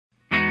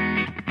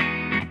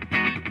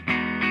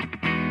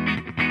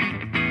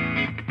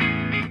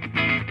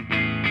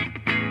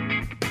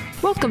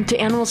Welcome to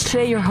Animals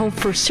Today, your home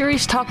for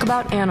serious talk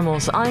about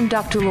animals. I'm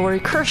Dr. Lori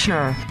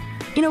Kirshner.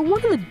 You know,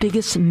 one of the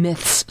biggest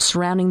myths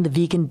surrounding the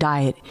vegan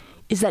diet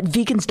is that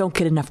vegans don't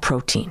get enough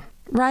protein,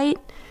 right?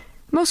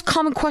 Most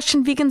common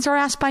question vegans are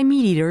asked by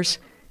meat eaters,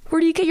 where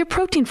do you get your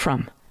protein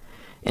from?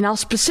 And I'll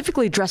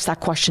specifically address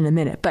that question in a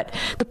minute. But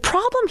the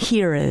problem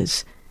here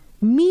is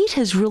meat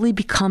has really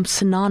become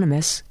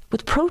synonymous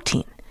with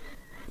protein.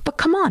 But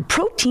come on,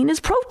 protein is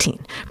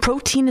protein.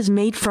 Protein is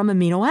made from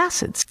amino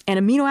acids. And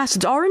amino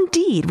acids are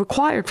indeed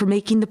required for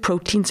making the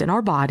proteins in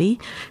our body,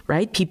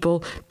 right?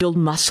 People build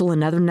muscle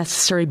and other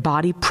necessary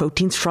body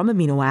proteins from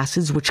amino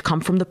acids, which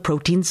come from the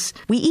proteins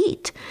we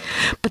eat.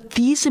 But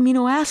these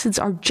amino acids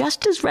are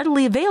just as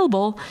readily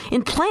available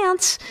in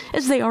plants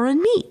as they are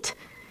in meat.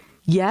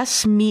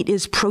 Yes, meat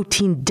is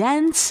protein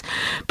dense,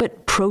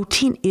 but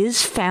protein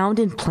is found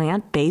in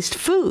plant-based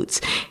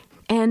foods.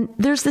 And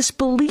there's this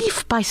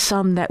belief by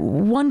some that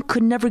one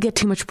could never get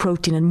too much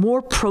protein and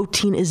more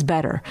protein is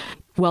better.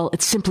 Well,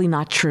 it's simply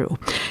not true.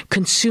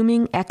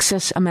 Consuming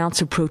excess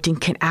amounts of protein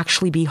can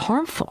actually be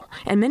harmful.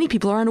 And many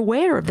people are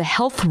unaware of the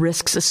health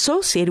risks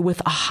associated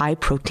with a high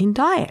protein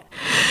diet.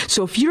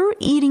 So if you're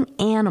eating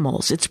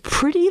animals, it's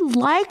pretty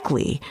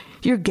likely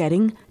you're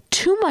getting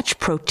too much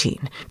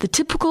protein. The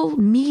typical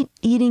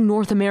meat-eating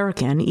North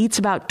American eats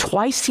about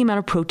twice the amount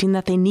of protein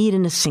that they need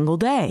in a single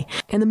day.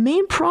 And the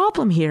main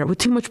problem here with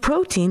too much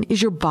protein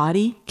is your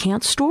body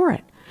can't store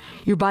it.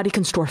 Your body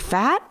can store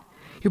fat,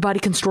 your body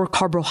can store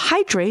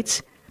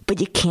carbohydrates,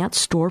 but you can't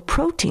store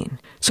protein.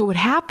 So what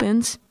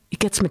happens, it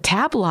gets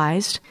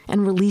metabolized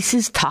and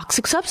releases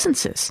toxic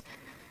substances.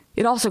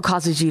 It also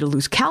causes you to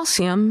lose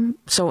calcium,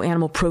 so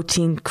animal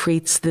protein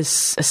creates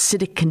this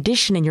acidic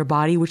condition in your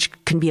body, which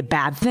can be a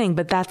bad thing,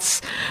 but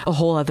that's a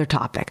whole other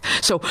topic.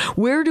 So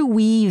where do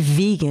we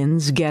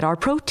vegans get our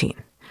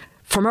protein?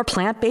 From our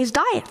plant-based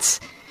diets.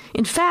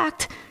 In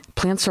fact,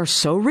 plants are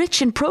so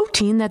rich in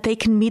protein that they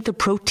can meet the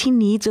protein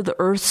needs of the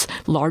Earth's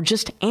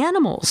largest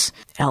animals.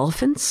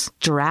 Elephants,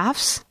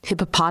 giraffes,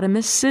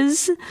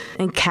 hippopotamuses,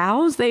 and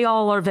cows, they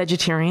all are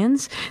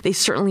vegetarians. They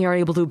certainly are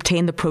able to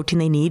obtain the protein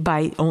they need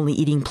by only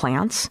eating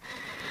plants.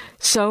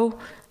 So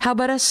how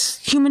about us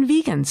human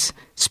vegans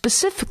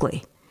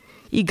specifically?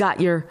 You got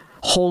your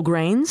whole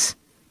grains,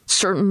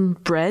 certain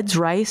breads,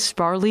 rice,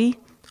 barley,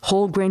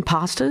 whole grain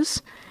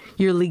pastas,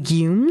 your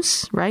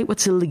legumes, right?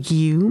 What's a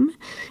legume?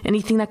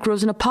 Anything that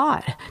grows in a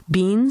pod.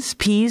 Beans,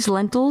 peas,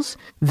 lentils,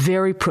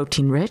 very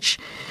protein rich.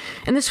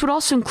 And this would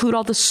also include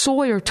all the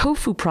soy or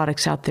tofu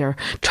products out there.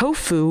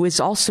 Tofu is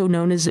also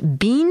known as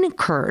bean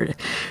curd,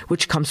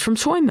 which comes from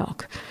soy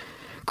milk.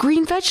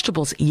 Green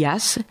vegetables.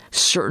 Yes,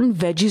 certain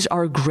veggies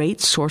are a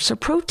great source of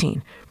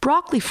protein.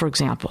 Broccoli, for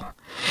example.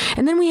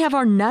 And then we have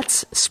our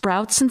nuts,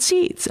 sprouts, and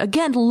seeds,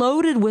 again,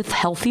 loaded with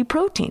healthy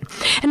protein.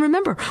 And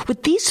remember,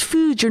 with these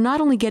foods, you're not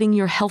only getting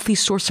your healthy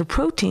source of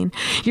protein,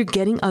 you're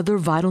getting other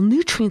vital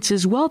nutrients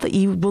as well that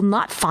you will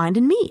not find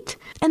in meat.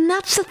 And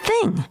that's the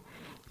thing.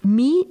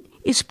 Meat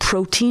is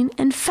protein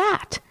and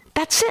fat.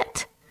 That's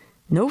it.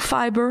 No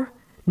fiber,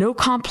 no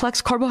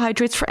complex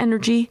carbohydrates for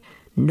energy,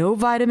 no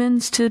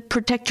vitamins to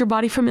protect your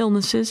body from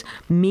illnesses.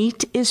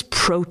 Meat is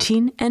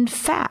protein and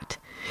fat.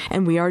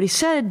 And we already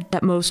said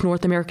that most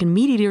North American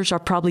meat eaters are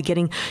probably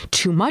getting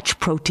too much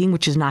protein,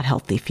 which is not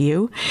healthy for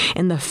you.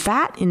 And the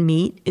fat in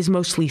meat is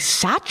mostly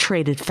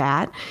saturated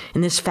fat,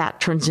 and this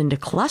fat turns into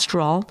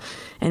cholesterol.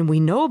 And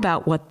we know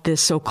about what this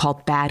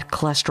so-called bad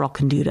cholesterol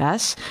can do to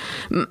us.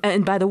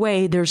 And by the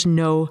way, there's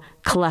no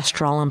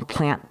cholesterol in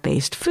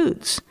plant-based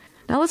foods.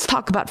 Now let's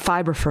talk about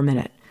fiber for a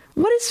minute.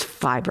 What is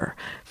fiber?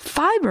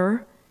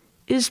 Fiber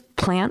is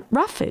plant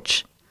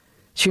roughage.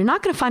 So you're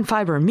not going to find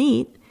fiber in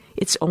meat.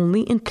 It's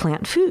only in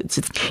plant foods.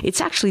 It's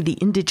actually the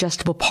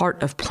indigestible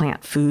part of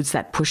plant foods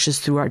that pushes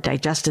through our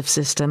digestive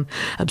system,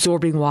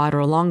 absorbing water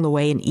along the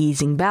way and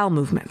easing bowel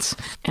movements.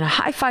 And a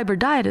high-fiber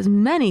diet has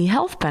many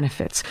health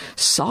benefits.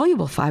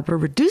 Soluble fiber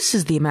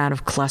reduces the amount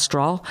of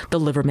cholesterol the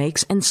liver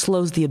makes and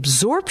slows the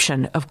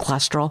absorption of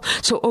cholesterol.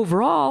 So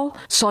overall,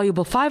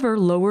 soluble fiber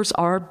lowers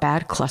our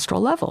bad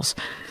cholesterol levels.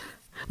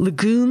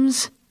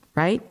 Legumes,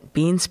 right?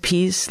 Beans,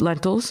 peas,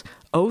 lentils,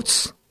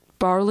 oats,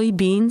 barley,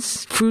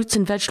 beans, fruits,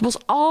 and vegetables,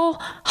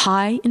 all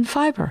high in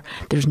fiber.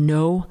 There's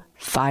no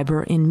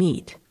fiber in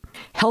meat.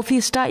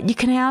 Healthiest diet you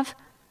can have,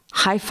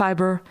 high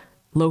fiber,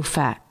 low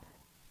fat.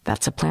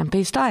 That's a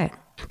plant-based diet.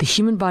 The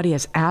human body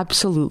has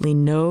absolutely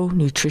no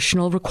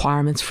nutritional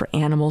requirements for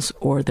animals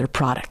or their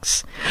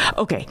products.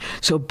 Okay,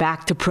 so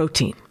back to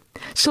protein.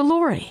 So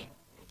Lori,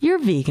 you're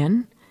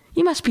vegan.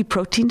 You must be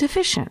protein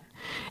deficient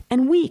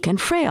and weak and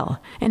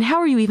frail. And how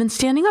are you even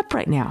standing up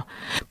right now?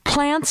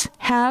 Plants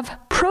have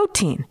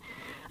protein.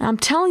 I'm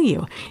telling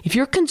you, if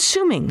you're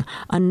consuming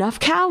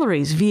enough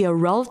calories via a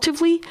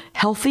relatively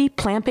healthy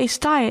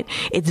plant-based diet,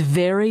 it's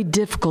very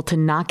difficult to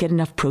not get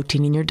enough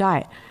protein in your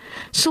diet.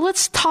 So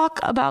let's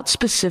talk about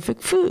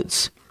specific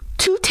foods.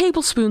 2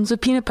 tablespoons of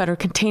peanut butter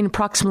contain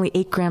approximately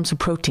 8 grams of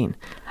protein.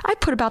 I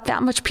put about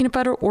that much peanut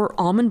butter or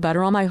almond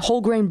butter on my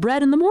whole grain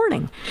bread in the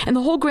morning. And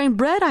the whole grain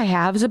bread I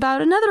have is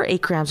about another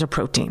 8 grams of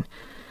protein.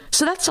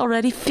 So that's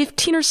already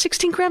 15 or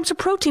 16 grams of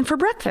protein for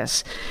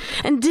breakfast.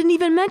 And didn't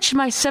even mention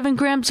my 7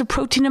 grams of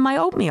protein in my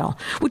oatmeal,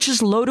 which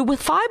is loaded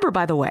with fiber,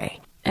 by the way.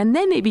 And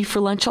then maybe for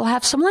lunch I'll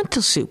have some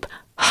lentil soup.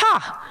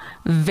 Ha!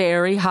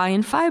 Very high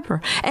in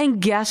fiber.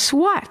 And guess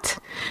what?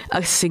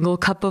 A single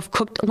cup of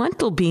cooked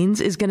lentil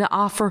beans is going to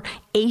offer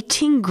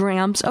 18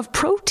 grams of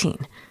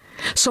protein.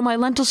 So my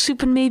lentil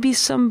soup and maybe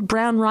some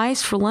brown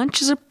rice for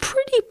lunch is a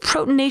pretty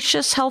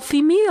proteinaceous,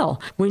 healthy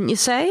meal, wouldn't you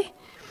say?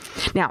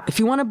 Now, if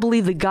you want to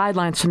believe the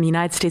guidelines from the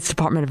United States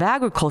Department of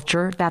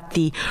Agriculture that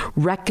the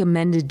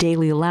recommended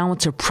daily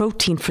allowance of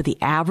protein for the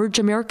average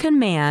American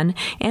man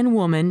and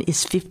woman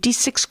is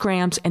 56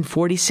 grams and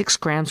 46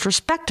 grams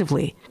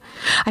respectively,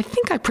 I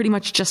think I pretty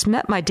much just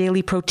met my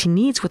daily protein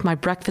needs with my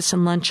breakfast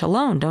and lunch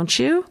alone, don't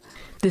you?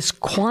 This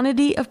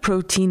quantity of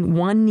protein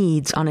one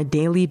needs on a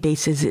daily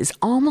basis is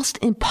almost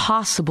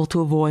impossible to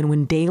avoid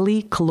when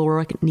daily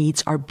caloric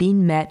needs are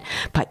being met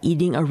by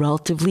eating a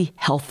relatively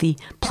healthy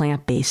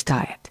plant-based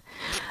diet.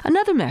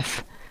 Another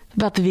myth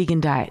about the vegan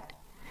diet: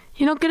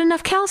 you don't get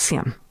enough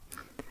calcium.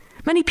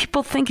 Many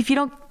people think if you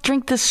don't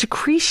drink the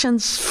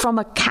secretions from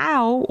a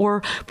cow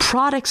or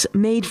products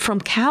made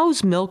from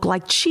cow's milk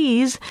like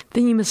cheese,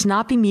 then you must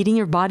not be meeting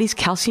your body's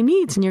calcium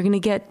needs and you're going to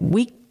get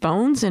weak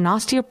bones and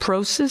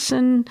osteoporosis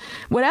and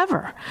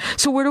whatever.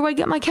 So where do I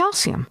get my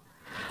calcium?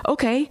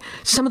 Okay,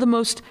 some of the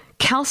most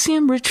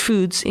calcium-rich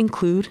foods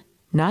include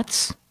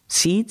nuts,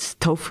 seeds,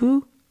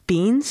 tofu,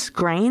 beans,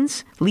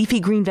 grains,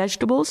 leafy green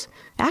vegetables.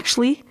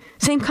 Actually,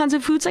 same kinds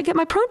of foods I get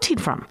my protein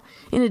from.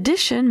 In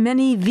addition,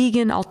 many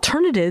vegan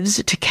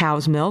alternatives to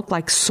cow's milk,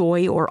 like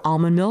soy or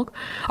almond milk,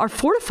 are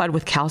fortified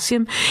with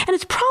calcium, and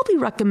it's probably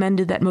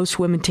recommended that most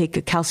women take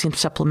a calcium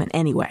supplement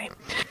anyway.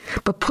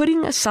 But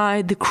putting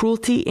aside the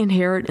cruelty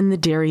inherent in the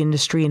dairy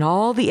industry and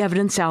all the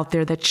evidence out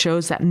there that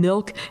shows that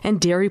milk and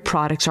dairy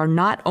products are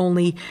not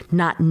only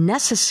not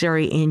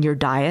necessary in your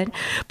diet,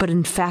 but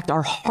in fact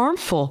are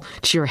harmful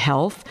to your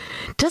health,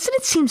 doesn't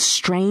it seem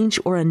strange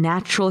or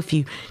unnatural if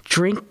you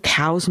drink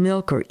cow's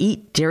milk or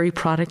eat dairy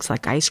products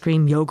like ice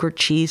cream, yogurt,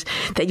 cheese,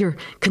 that you're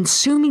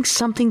consuming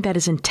something that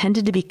is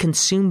intended to be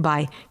consumed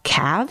by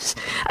calves?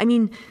 I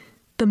mean,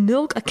 the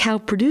milk a cow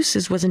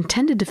produces was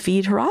intended to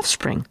feed her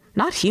offspring,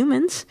 not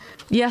humans.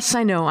 Yes,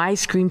 I know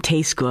ice cream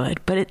tastes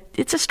good, but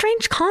it's a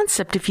strange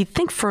concept if you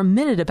think for a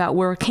minute about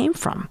where it came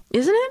from,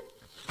 isn't it?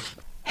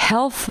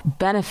 Health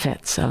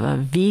benefits of a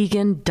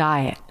vegan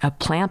diet, a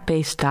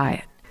plant-based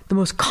diet. The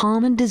most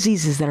common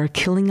diseases that are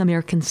killing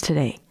Americans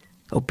today,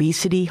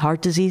 obesity,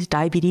 heart disease,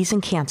 diabetes,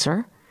 and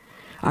cancer,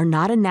 are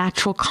not a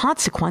natural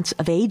consequence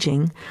of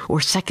aging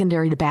or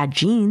secondary to bad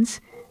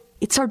genes.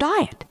 It's our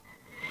diet.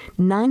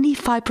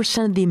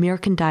 95% of the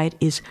American diet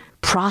is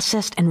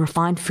processed and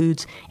refined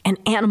foods and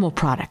animal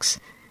products.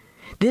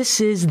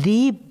 This is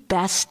the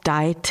best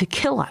diet to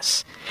kill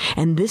us.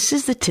 And this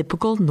is the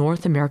typical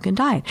North American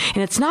diet.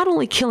 And it's not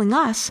only killing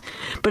us,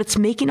 but it's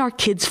making our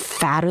kids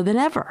fatter than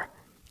ever.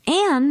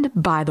 And,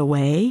 by the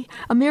way,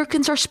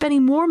 Americans are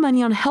spending more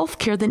money on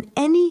healthcare than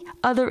any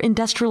other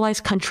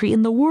industrialized country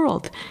in the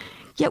world.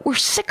 Yet we're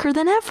sicker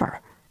than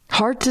ever.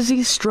 Heart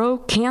disease,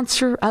 stroke,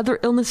 cancer, other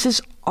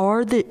illnesses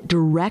are the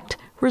direct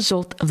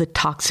result of the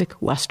toxic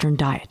Western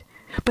diet.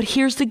 But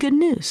here's the good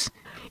news.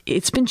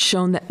 It's been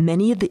shown that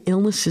many of the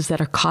illnesses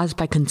that are caused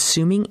by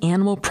consuming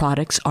animal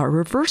products are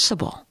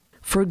reversible.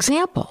 For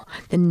example,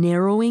 the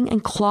narrowing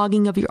and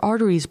clogging of your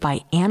arteries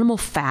by animal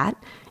fat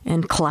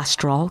and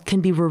cholesterol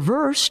can be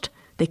reversed.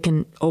 They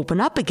can open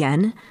up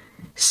again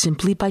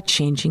simply by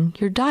changing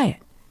your diet.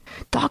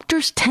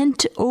 Doctors tend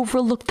to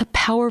overlook the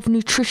power of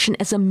nutrition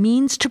as a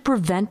means to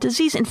prevent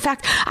disease. In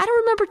fact, I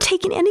don't remember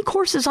taking any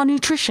courses on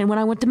nutrition when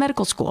I went to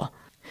medical school.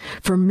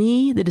 For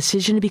me, the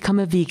decision to become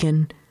a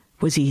vegan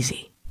was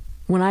easy.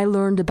 When I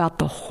learned about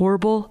the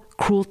horrible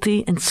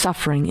cruelty and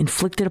suffering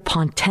inflicted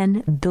upon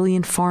 10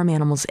 billion farm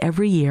animals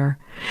every year,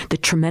 the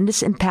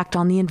tremendous impact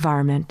on the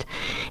environment,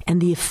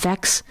 and the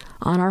effects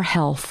on our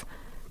health,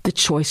 the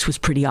choice was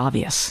pretty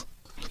obvious.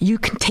 You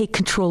can take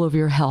control of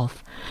your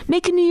health.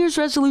 Make a New Year's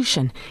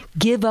resolution.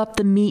 Give up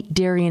the meat,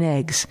 dairy, and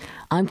eggs.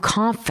 I'm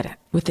confident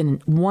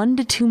within 1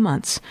 to 2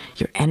 months,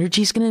 your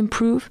energy is going to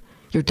improve.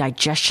 Your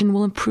digestion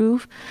will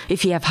improve.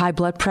 If you have high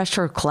blood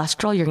pressure or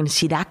cholesterol, you're going to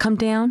see that come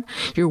down.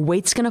 Your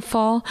weight's going to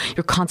fall.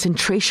 Your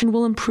concentration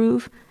will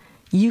improve.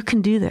 You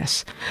can do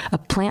this. A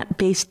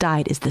plant-based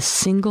diet is the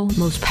single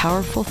most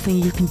powerful thing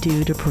you can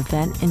do to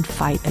prevent and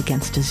fight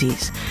against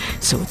disease.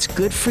 So it's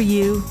good for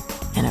you,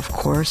 and of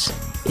course,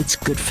 it's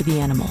good for the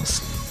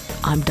animals.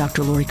 I'm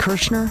Dr. Lori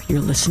Kirshner.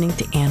 You're listening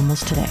to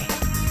Animals Today.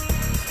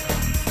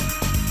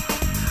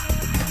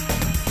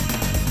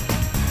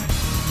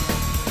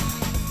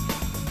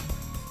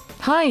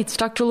 Hi, it's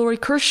Dr. Lori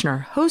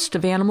Kirshner, host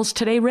of Animals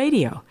Today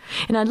Radio,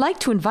 and I'd like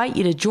to invite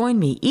you to join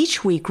me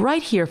each week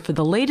right here for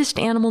the latest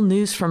animal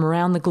news from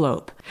around the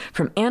globe.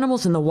 From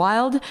animals in the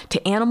wild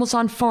to animals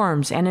on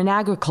farms and in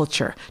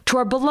agriculture to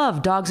our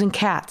beloved dogs and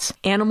cats,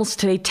 Animals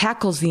Today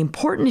tackles the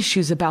important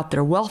issues about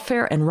their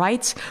welfare and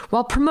rights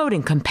while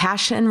promoting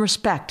compassion and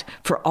respect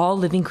for all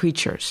living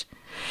creatures.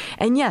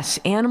 And yes,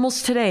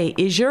 Animals Today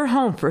is your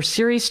home for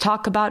serious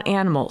talk about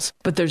animals,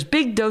 but there's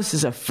big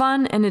doses of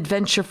fun and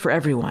adventure for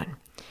everyone.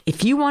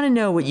 If you want to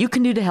know what you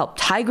can do to help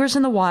tigers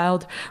in the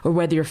wild, or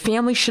whether your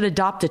family should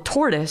adopt a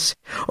tortoise,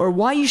 or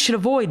why you should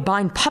avoid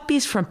buying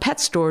puppies from pet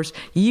stores,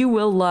 you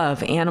will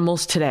love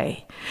Animals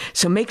Today.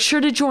 So make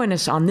sure to join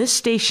us on this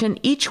station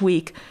each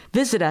week.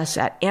 Visit us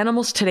at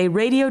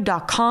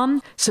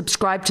animalstodayradio.com,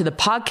 subscribe to the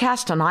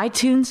podcast on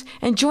iTunes,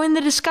 and join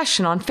the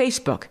discussion on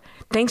Facebook.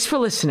 Thanks for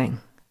listening.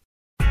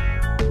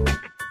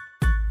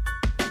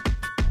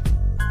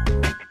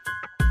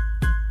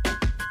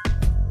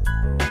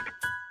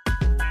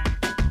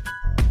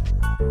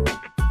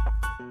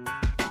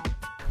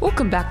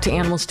 Welcome back to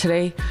Animals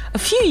Today. A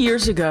few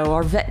years ago,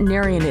 our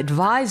veterinarian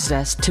advised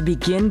us to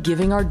begin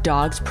giving our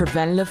dogs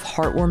preventative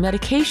heartworm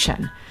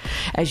medication.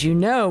 As you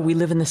know, we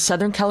live in the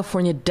Southern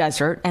California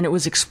desert, and it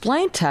was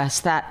explained to us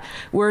that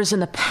whereas in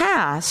the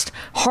past,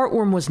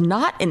 heartworm was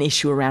not an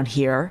issue around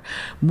here,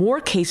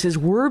 more cases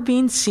were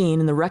being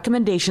seen and the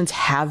recommendations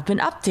have been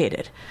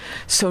updated.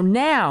 So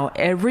now,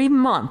 every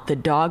month, the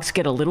dogs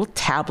get a little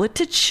tablet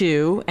to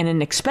chew, and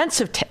an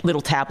expensive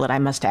little tablet, I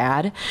must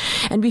add.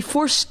 And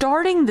before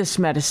starting this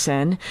medicine,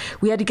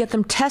 we had to get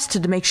them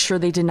tested to make sure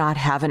they did not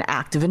have an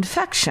active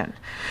infection.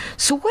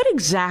 So what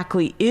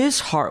exactly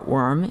is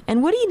heartworm,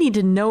 and what do you need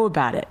to know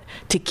about it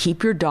to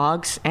keep your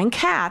dogs and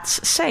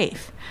cats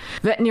safe?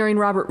 Veterinarian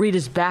Robert Reed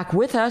is back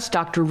with us.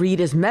 Dr. Reed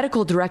is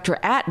medical director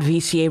at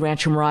VCA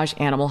Rancho Mirage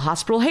Animal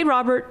Hospital. Hey,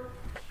 Robert.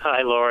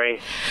 Hi, Lori.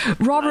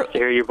 Robert, nice to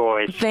hear your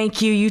voice.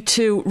 Thank you. You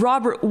too.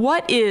 Robert,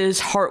 what is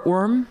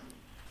heartworm?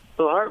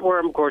 So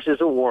heartworm, of course, is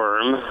a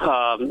worm.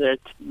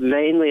 It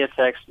mainly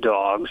affects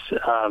dogs.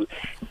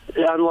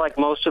 Unlike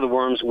most of the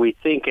worms we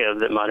think of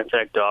that might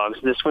affect dogs,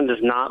 this one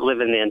does not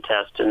live in the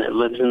intestine. It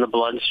lives in the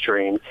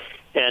bloodstream.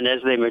 And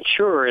as they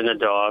mature in the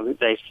dog,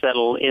 they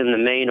settle in the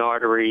main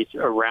arteries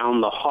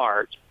around the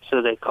heart,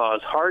 so they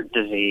cause heart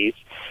disease.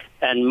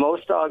 And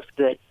most dogs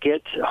that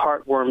get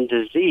heartworm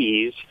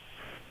disease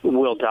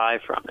will die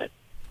from it.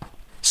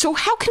 So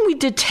how can we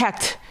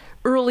detect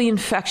early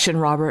infection,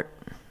 Robert?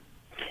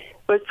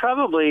 But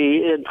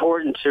probably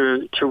important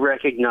to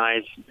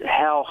recognize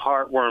how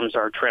heartworms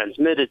are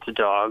transmitted to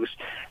dogs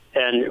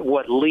and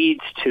what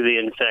leads to the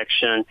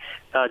infection,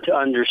 to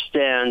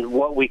understand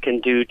what we can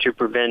do to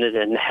prevent it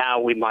and how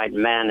we might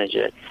manage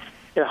it.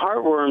 The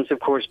heartworms, of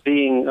course,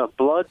 being a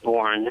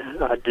blood-borne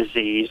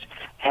disease,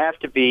 have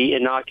to be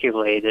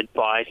inoculated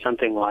by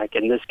something like,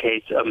 in this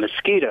case, a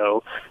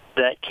mosquito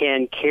that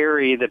can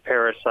carry the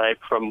parasite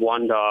from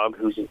one dog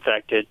who's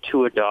infected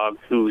to a dog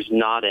who's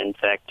not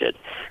infected.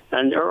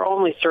 And there are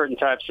only certain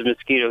types of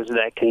mosquitoes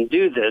that can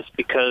do this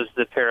because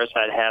the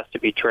parasite has to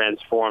be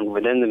transformed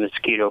within the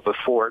mosquito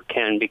before it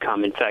can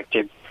become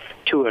infected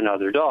to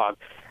another dog.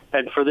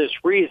 And for this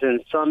reason,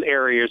 some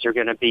areas are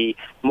going to be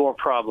more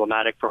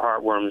problematic for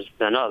heartworms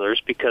than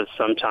others because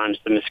sometimes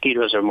the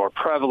mosquitoes are more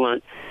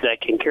prevalent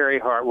that can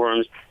carry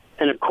heartworms.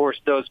 And, of course,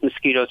 those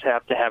mosquitoes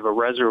have to have a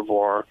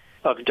reservoir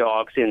of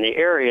dogs in the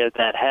area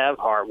that have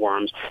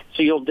heartworms.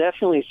 So you'll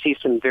definitely see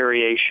some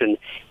variation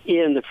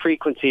in the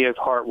frequency of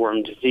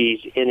heartworm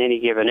disease in any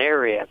given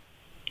area.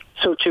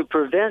 So to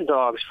prevent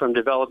dogs from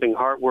developing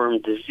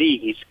heartworm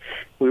disease,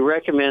 we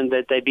recommend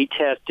that they be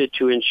tested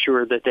to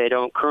ensure that they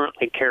don't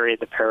currently carry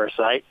the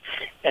parasite,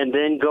 and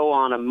then go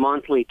on a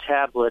monthly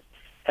tablet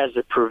as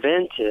a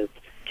preventive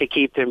to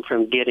keep them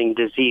from getting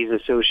disease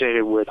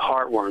associated with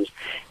heartworms.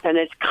 And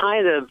it's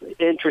kind of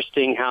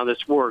interesting how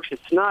this works.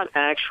 It's not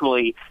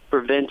actually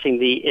preventing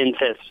the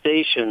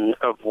infestation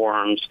of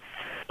worms,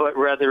 but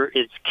rather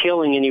it's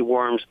killing any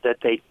worms that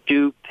they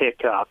do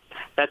pick up.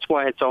 That's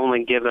why it's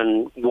only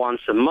given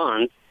once a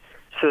month,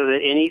 so that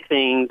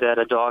anything that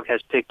a dog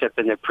has picked up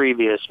in the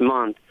previous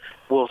month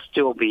will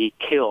still be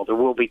killed or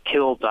will be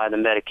killed by the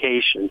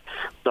medication.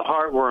 The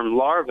heartworm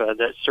larva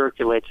that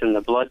circulates in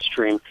the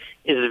bloodstream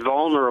is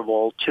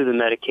vulnerable to the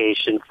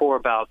medication for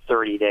about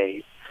 30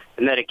 days.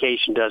 The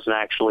medication doesn't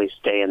actually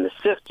stay in the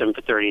system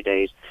for 30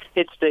 days.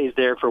 It stays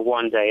there for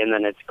one day and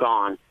then it's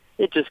gone.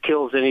 It just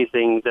kills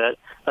anything that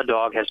a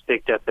dog has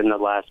picked up in the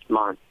last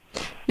month.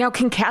 Now,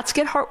 can cats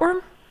get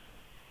heartworm?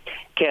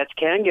 Cats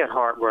can get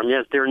heartworm.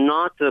 Yes, they're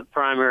not the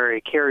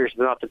primary carriers,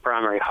 they're not the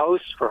primary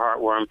hosts for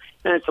heartworm,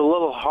 and it's a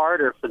little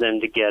harder for them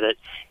to get it.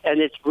 And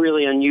it's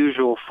really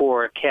unusual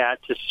for a cat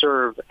to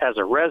serve as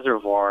a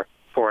reservoir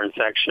for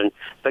infection.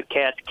 But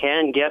cats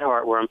can get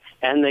heartworm,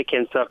 and they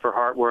can suffer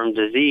heartworm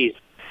disease.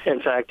 In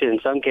fact, in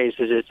some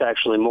cases, it's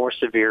actually more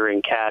severe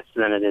in cats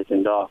than it is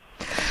in dogs.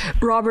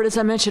 Robert, as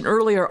I mentioned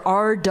earlier,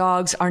 our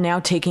dogs are now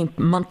taking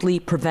monthly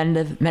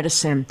preventative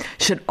medicine.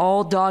 Should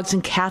all dogs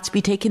and cats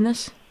be taking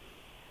this?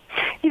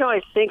 You know,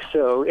 I think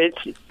so. It's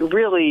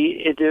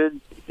really,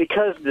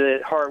 because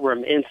the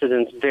heartworm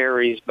incidence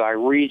varies by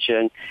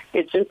region,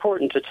 it's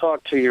important to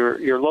talk to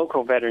your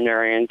local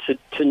veterinarian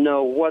to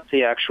know what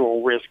the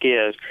actual risk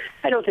is.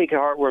 I don't think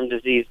heartworm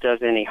disease does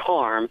any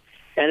harm,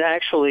 and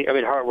actually,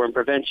 heartworm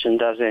prevention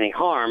does any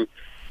harm,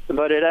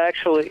 but it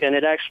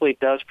actually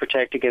does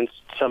protect against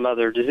some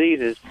other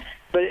diseases.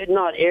 but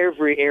not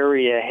every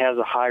area has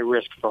a high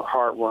risk for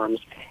heartworms.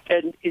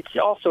 And it's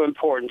also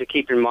important to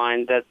keep in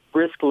mind that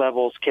risk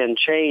levels can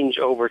change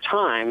over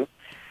time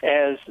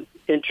as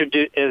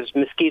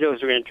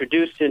mosquitoes are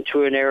introduced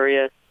into an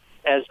area,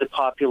 as the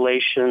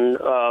population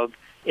of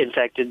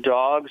infected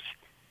dogs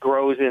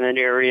grows in an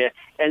area,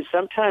 and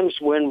sometimes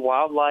when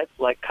wildlife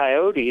like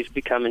coyotes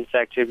become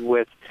infected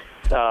with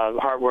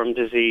heartworm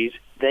disease,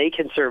 they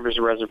can serve as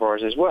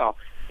reservoirs as well,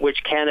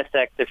 which can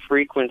affect the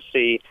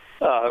frequency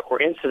or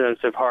incidence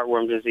of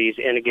heartworm disease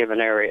in a given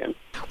area.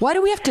 Why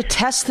do we have to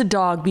test the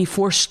dog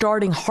before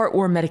starting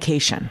heartworm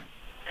medication?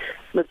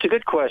 That's a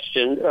good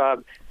question.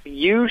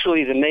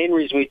 Usually the main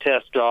reason we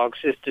test dogs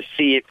is to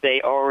see if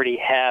they already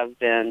have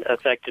been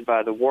affected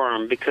by the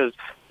worm, because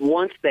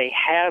once they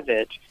have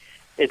it,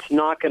 it's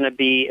not going to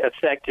be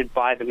affected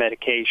by the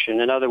medication.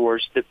 In other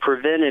words, the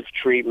preventive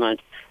treatment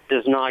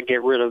does not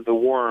get rid of the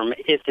worm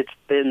if it's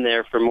been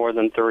there for more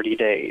than 30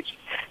 days.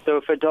 So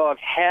if a dog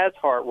has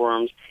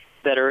heartworms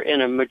that are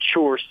in a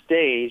mature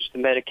stage, the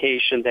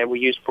medication that we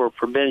use for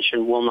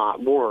prevention will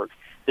not work.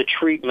 The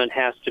treatment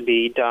has to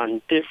be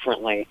done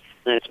differently,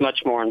 and it's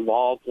much more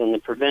involved than the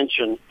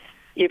prevention.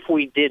 If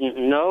we didn't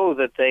know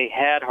that they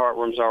had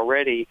heartworms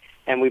already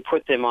and we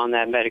put them on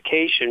that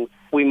medication,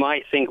 we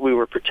might think we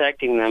were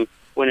protecting them,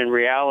 when in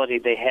reality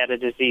they had a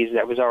disease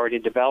that was already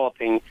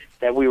developing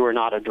that we were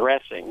not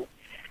addressing.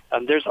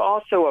 There's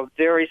also a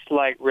very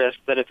slight risk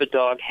that if a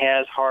dog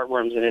has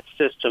heartworms in its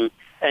system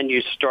and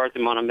you start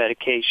them on a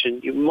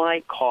medication, you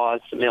might cause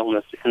some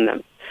illness in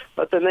them.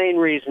 But the main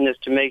reason is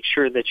to make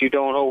sure that you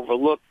don't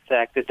overlook the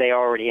fact that they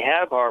already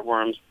have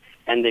heartworms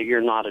and that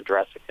you're not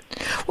addressing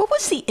it. What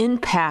was the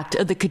impact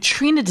of the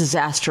Katrina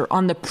disaster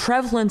on the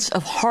prevalence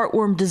of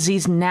heartworm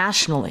disease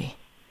nationally?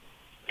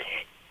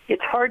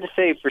 It's hard to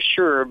say for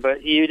sure,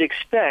 but you'd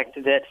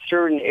expect that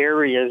certain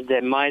areas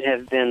that might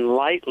have been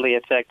lightly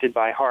affected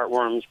by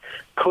heartworms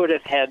could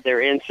have had their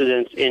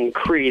incidence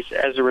increase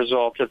as a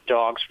result of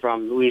dogs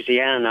from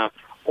Louisiana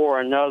or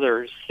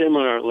another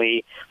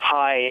similarly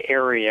high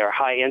area,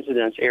 high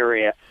incidence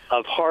area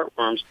of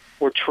heartworms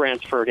were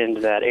transferred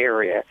into that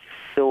area.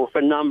 So if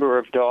a number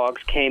of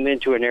dogs came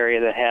into an area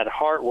that had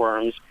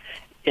heartworms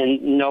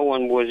and no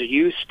one was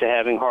used to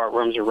having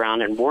heartworms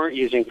around and weren't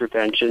using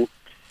prevention,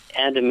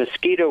 and a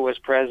mosquito was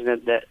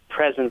present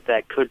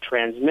that could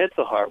transmit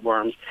the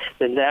heartworms,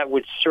 then that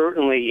would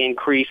certainly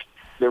increase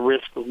the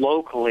risk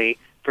locally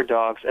for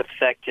dogs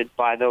affected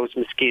by those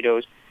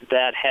mosquitoes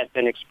that had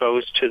been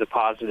exposed to the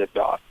positive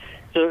dog.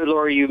 So,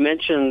 Lori, you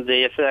mentioned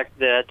the effect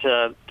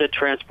that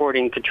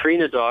transporting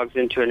Katrina dogs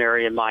into an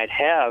area might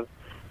have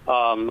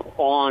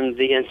on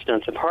the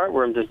incidence of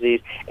heartworm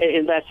disease,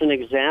 and that's an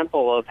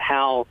example of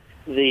how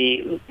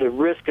the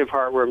risk of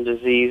heartworm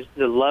disease,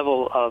 the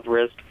level of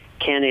risk,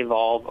 can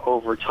evolve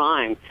over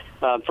time.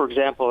 For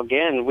example,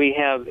 again, we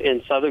have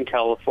in Southern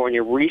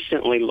California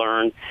recently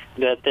learned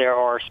that there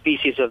are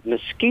species of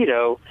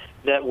mosquito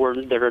that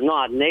are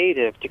not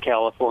native to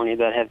California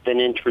that have been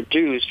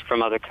introduced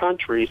from other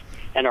countries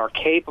and are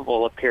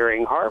capable of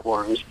carrying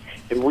heartworms.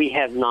 And we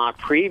have not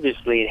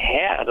previously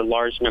had a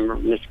large number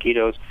of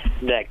mosquitoes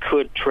that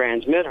could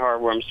transmit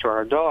heartworms to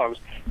our dogs.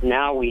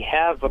 Now we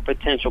have a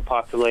potential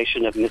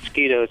population of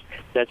mosquitoes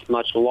that's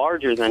much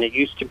larger than it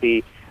used to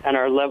be, and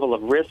our level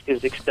of risk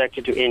is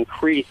expected to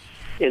increase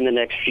in the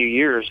next few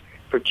years,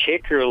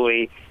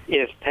 particularly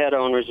if pet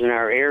owners in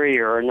our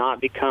area are not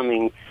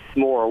becoming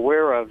more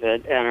aware of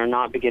it and are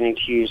not beginning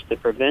to use the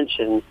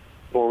prevention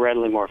more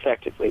readily, more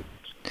effectively.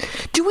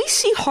 Do we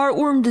see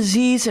heartworm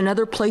disease in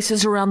other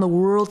places around the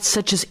world,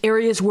 such as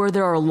areas where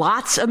there are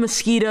lots of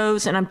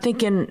mosquitoes, and I'm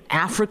thinking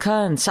Africa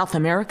and South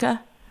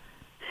America?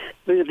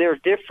 There are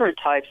different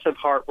types of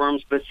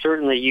heartworms, but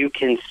certainly you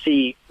can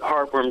see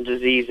heartworm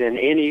disease in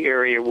any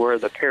area where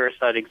the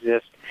parasite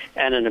exists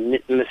and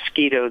a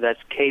mosquito that's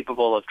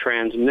capable of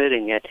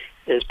transmitting it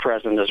is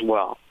present as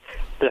well.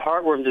 The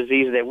heartworm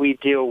disease that we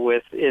deal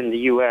with in the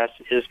U.S.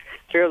 is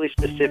fairly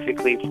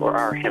specifically for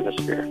our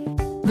hemisphere.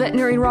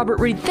 Veterinarian Robert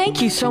Reed,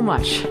 thank you so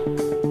much.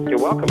 You're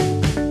welcome.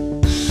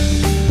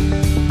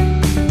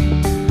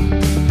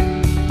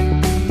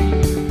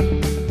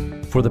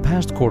 For the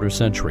past quarter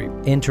century,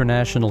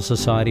 International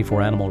Society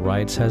for Animal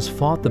Rights has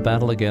fought the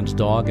battle against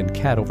dog and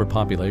cat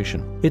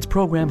overpopulation. Its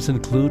programs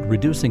include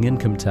reducing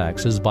income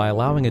taxes by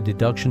allowing a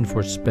deduction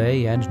for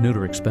spay and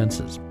neuter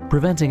expenses,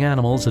 preventing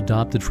animals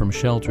adopted from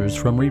shelters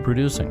from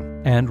reproducing,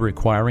 and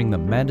requiring the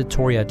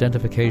mandatory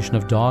identification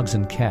of dogs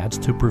and cats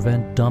to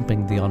prevent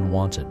dumping the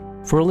unwanted.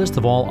 For a list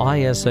of all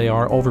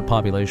ISAR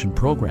overpopulation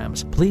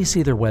programs, please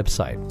see their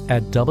website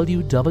at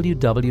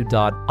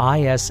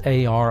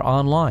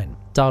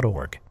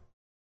www.isaronline.org.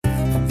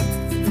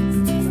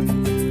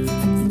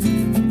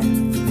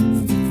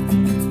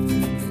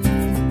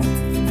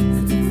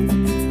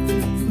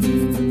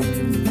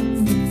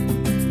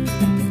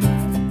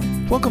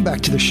 Welcome back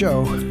to the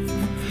show.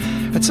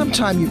 At some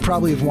time, you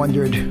probably have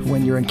wondered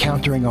when you're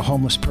encountering a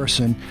homeless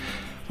person,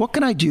 what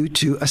can I do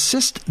to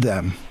assist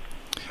them?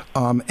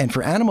 And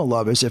for animal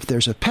lovers, if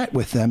there's a pet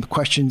with them,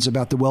 questions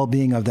about the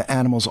well-being of the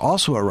animals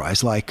also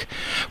arise, like,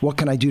 what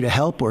can I do to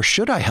help, or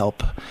should I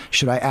help?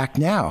 Should I act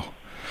now?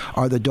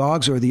 Are the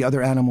dogs or the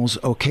other animals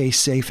okay,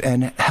 safe,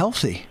 and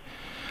healthy?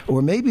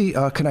 Or maybe,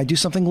 can I do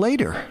something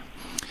later?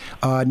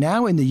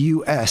 Now in the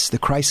U.S., the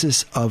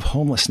crisis of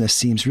homelessness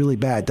seems really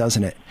bad,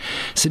 doesn't it?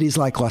 Cities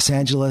like Los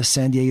Angeles,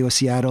 San Diego,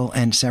 Seattle,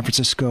 and San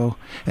Francisco,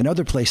 and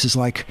other places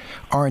like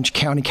Orange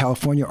County,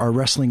 California, are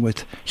wrestling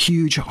with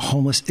huge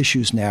homeless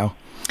issues now.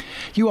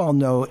 You all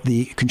know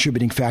the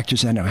contributing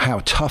factors and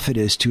how tough it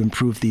is to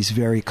improve these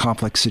very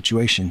complex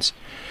situations.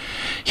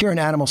 Here in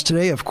Animals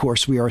Today, of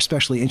course, we are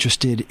especially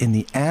interested in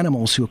the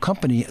animals who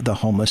accompany the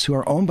homeless who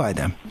are owned by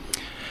them.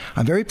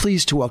 I'm very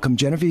pleased to welcome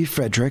Genevieve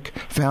Frederick,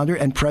 founder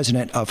and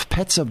president of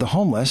Pets of the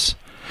Homeless.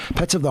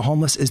 Pets of the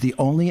Homeless is the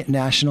only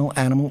national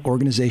animal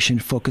organization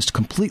focused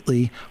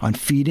completely on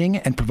feeding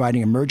and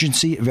providing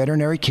emergency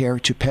veterinary care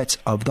to pets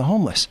of the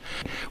homeless.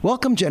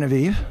 Welcome,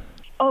 Genevieve.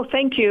 Oh,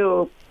 thank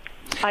you.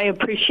 I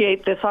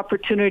appreciate this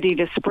opportunity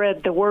to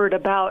spread the word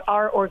about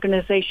our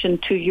organization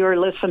to your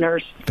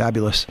listeners.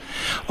 Fabulous.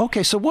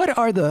 Okay, so what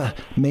are the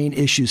main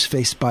issues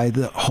faced by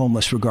the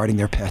homeless regarding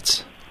their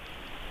pets?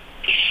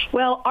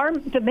 Well,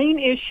 the main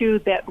issue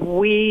that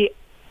we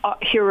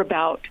hear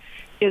about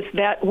is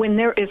that when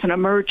there is an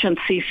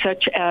emergency,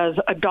 such as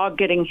a dog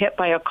getting hit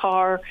by a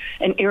car,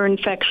 an ear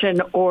infection,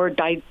 or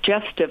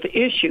digestive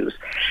issues,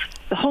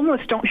 the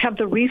homeless don't have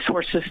the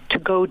resources to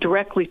go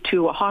directly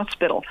to a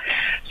hospital.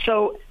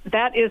 So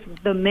that is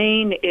the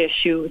main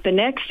issue. The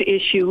next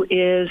issue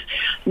is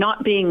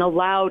not being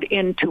allowed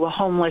into a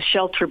homeless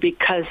shelter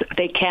because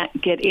they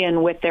can't get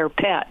in with their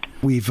pet.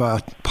 We've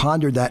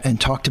pondered that and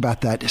talked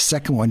about that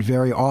second one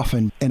very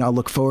often, and I'll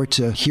look forward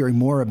to hearing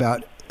more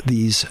about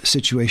these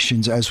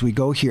situations as we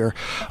go here.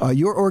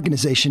 Your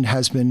organization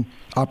has been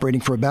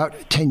operating for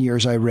about 10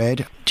 years, I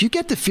read. Do you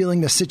get the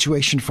feeling the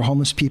situation for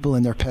homeless people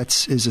and their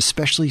pets is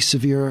especially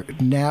severe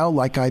now,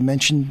 like I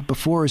mentioned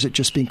before, or is it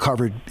just being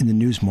covered in the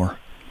news more?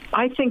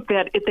 I think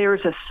that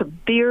there's a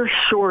severe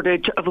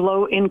shortage of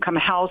low-income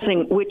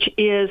housing, which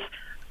is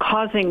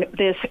causing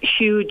this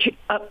huge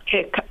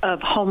uptick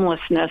of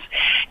homelessness,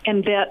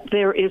 and that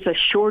there is a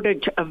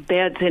shortage of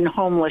beds in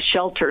homeless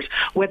shelters,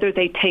 whether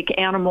they take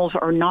animals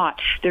or not.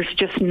 There's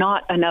just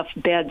not enough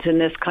beds in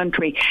this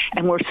country,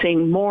 and we're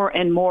seeing more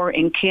and more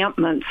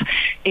encampments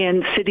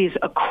in cities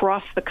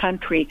across the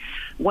country.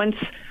 Once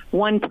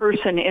one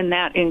person in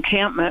that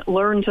encampment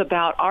learns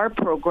about our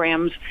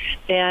programs,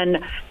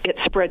 then it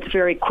spreads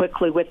very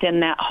quickly within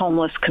that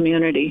homeless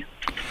community.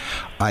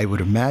 I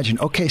would imagine.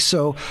 Okay,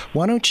 so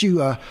why don't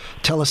you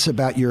tell us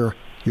about your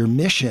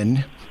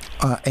mission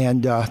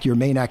and your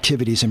main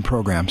activities and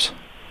programs?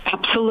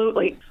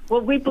 Absolutely. Well,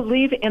 we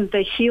believe in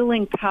the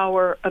healing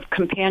power of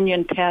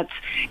companion pets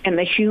and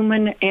the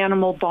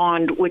human-animal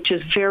bond, which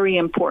is very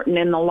important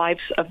in the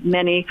lives of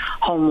many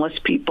homeless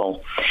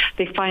people.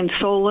 They find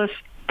solace,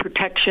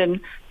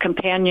 protection,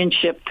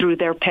 companionship through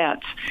their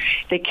pets.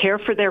 They care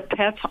for their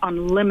pets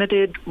on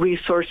limited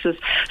resources,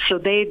 so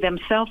they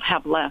themselves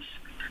have less.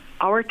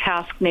 Our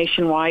task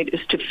nationwide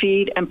is to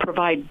feed and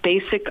provide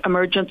basic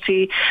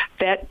emergency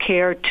vet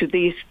care to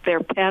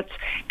their pets,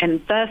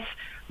 and thus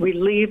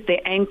relieve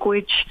the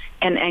anguish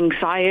and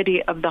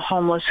anxiety of the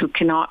homeless who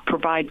cannot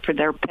provide for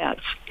their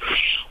pets.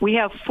 We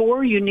have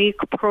 4 unique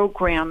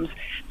programs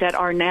that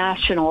are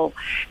national,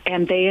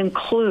 and they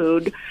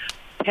include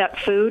pet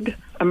food,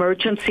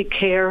 emergency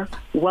care,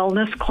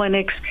 wellness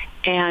clinics,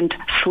 and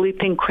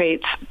sleeping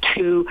crates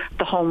to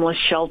the homeless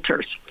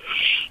shelters.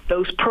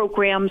 Those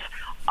programs,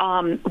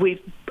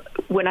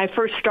 when I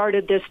first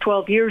started this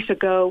 12 years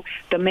ago,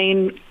 the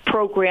main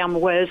program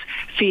was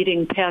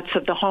Feeding Pets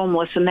of the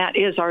Homeless, and that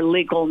is our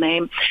legal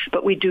name,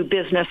 but we do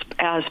business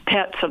as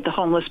Pets of the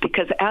Homeless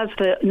because as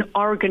the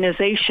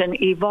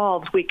organization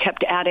evolved, we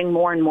kept adding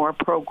more and more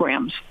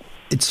programs.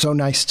 It's so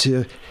nice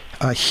to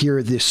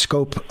hear the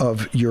scope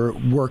of your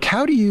work.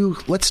 How do you,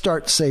 let's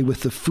start, say,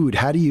 with the food.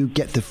 How do you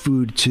get the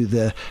food to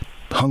the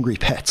hungry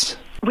pets?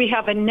 We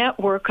have a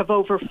network of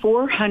over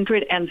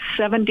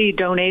 470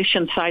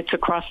 donation sites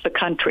across the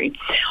country,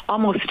 at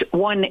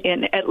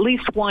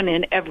least one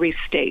in every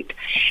state.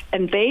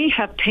 And they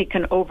have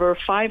taken over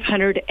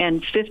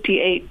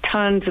 558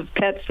 tons of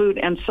pet food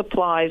and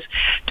supplies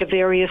to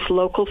various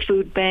local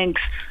food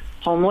banks,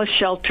 homeless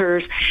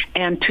shelters,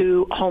 and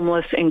to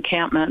homeless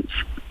encampments.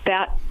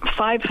 That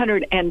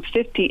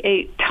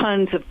 558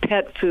 tons of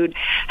pet food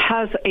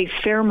has a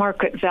fair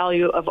market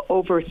value of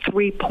over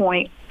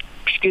 $2.3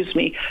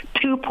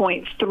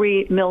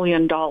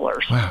 million.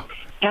 Wow.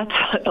 That's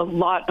a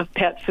lot of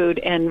pet food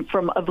and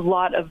from a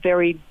lot of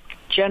very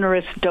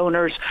generous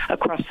donors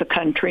across the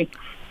country.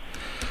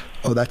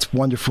 Oh, that's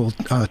wonderful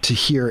to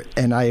hear.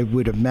 And I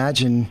would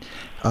imagine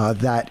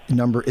that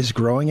number is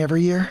growing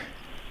every year?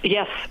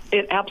 Yes,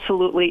 it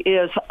absolutely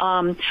is.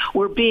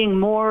 We're being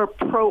more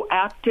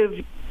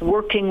proactive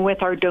working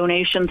with our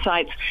donation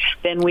sites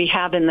than we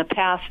have in the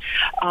past.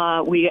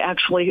 We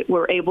actually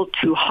were able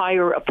to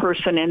hire a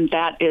person, and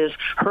that is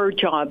her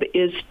job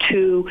is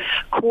to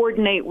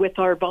coordinate with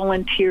our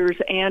volunteers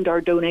and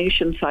our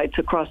donation sites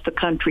across the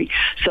country.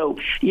 So,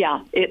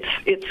 yeah,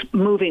 it's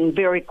moving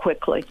very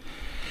quickly.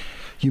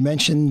 You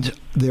mentioned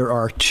there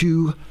are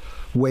 2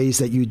 ways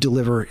that you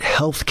deliver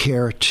health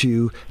care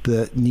to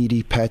the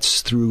needy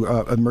pets through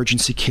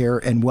emergency care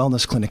and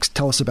wellness clinics.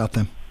 Tell us about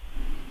them.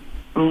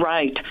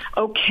 Right.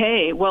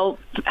 Okay. Well,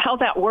 how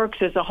that works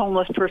is a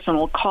homeless person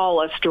will call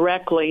us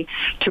directly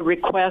to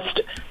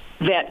request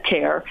vet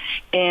care,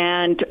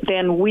 and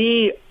then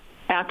we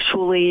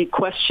actually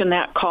question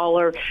that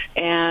caller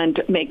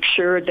and make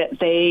sure that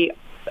they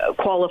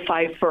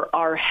qualify for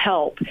our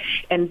help.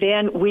 And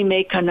then we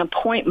make an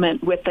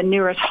appointment with the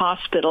nearest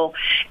hospital,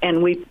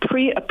 and we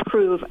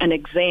pre-approve an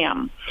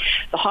exam.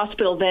 The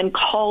hospital then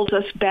calls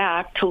us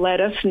back to let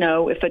us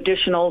know if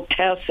additional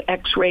tests,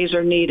 x-rays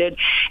are needed,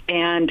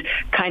 and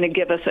kind of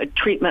give us a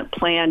treatment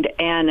plan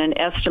and an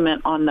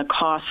estimate on the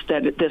cost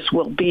that this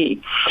will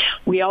be.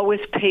 We always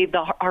pay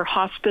our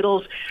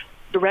hospitals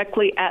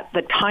directly at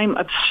the time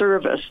of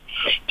service.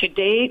 To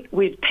date,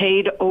 we've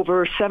paid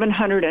over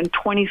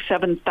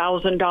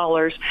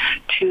 $727,000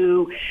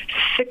 to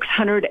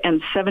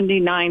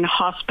 679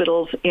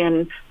 hospitals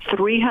in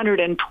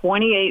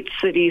 328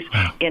 cities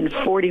in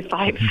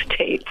 45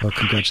 states. Well,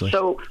 congratulations.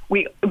 So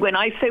when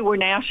I say we're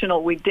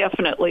national, we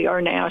definitely are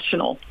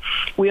national.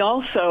 We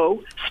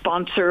also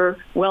sponsor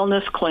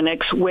wellness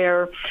clinics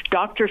where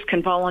doctors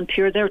can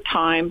volunteer their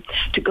time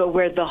to go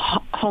where the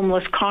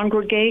homeless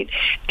congregate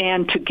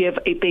and to give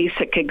a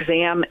basic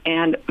exam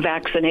and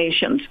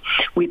vaccinations.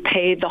 We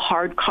pay the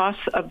hard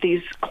costs of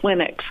these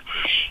clinics.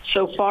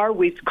 So far,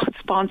 we've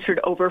sponsored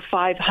over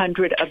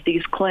 500 of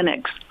these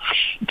clinics.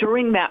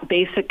 During that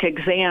basic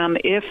exam,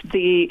 if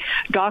the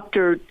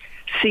doctor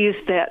sees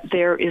that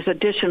there is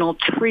additional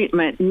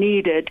treatment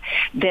needed,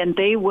 then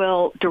they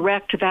will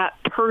direct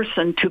that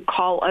person to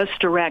call us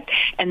direct,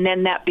 and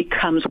then that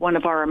becomes one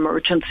of our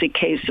emergency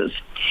cases.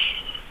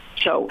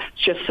 So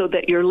just so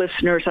that your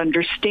listeners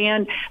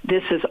understand,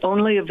 this is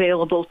only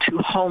available to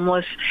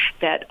homeless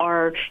that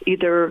are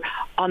either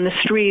on the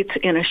streets,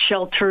 in a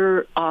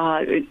shelter.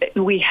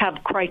 We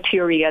have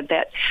criteria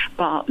that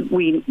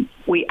we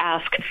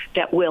ask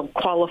that will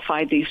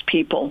qualify these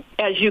people.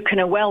 As you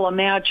can well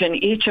imagine,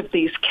 each of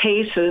these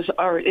cases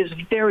is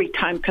very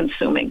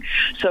time-consuming.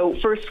 So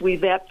first we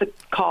vet the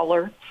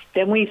caller.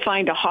 Then we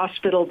find a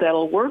hospital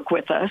that'll work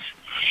with us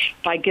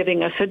by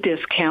giving us a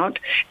discount.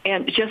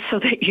 And just so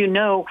that you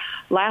know,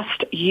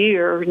 last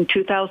year in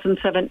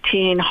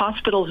 2017,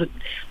 hospitals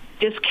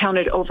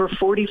discounted over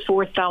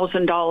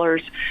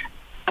 $44,000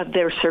 of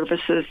their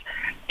services,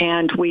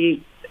 and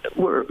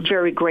we're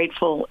very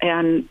grateful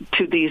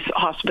to these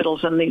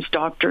hospitals and these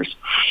doctors.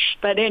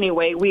 But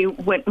anyway,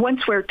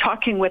 once we're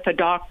talking with a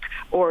doc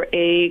or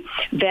a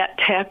vet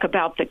tech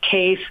about the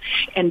case,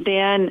 and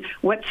then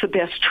what's the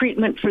best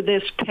treatment for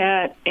this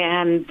pet,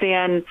 and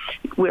then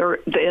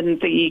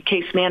the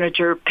case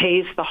manager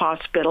pays the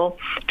hospital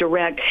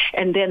direct,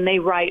 and then they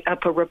write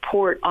up a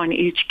report on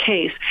each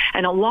case.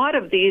 And a lot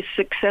of these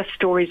success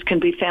stories can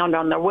be found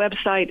on their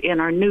website, in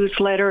our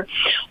newsletter,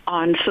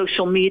 on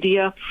social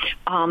media,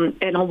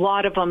 and a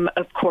lot of them,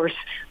 of course,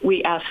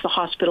 we ask the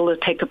hospital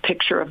to take a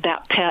picture of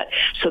that pet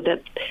so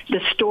that the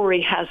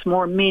story has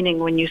more meaning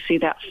when you see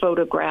that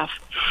photograph.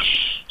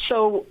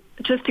 So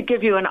just to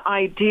give you an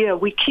idea,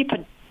 we keep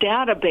a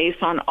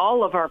database on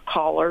all of our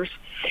callers,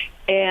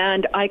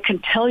 and I can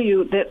tell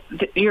you that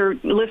your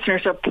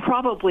listeners will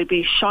probably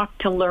be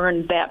shocked to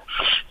learn that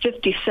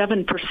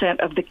 57%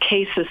 of the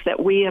cases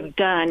that we have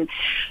done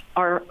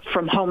are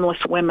from homeless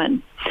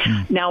women.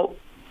 Now,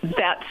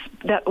 that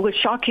was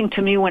shocking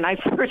to me when I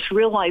first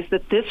realized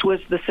that this was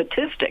the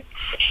statistic.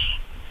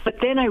 But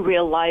then I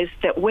realized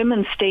that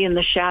women stay in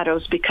the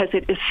shadows because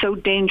it is so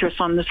dangerous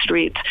on the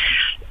streets.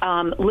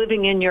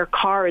 Living in your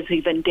car is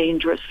even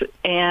dangerous.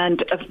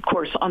 And, of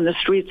course, on the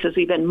streets is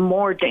even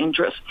more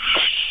dangerous.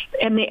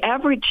 And the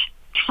average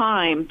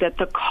time that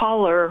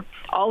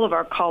all of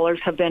our callers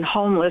have been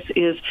homeless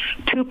is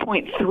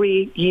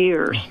 2.3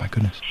 years. Oh, my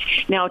goodness.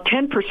 Now,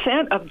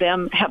 10% of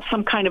them have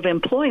some kind of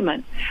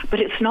employment, but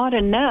it's not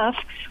enough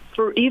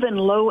for even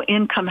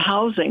low-income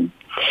housing.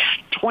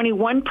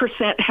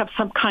 21% have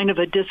some kind of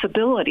a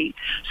disability.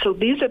 So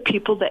these are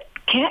people that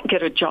can't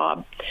get a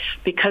job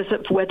because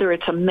of whether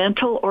it's a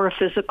mental or a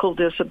physical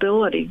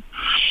disability.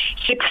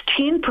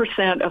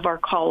 16% of our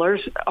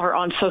callers are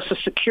on Social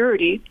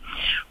Security,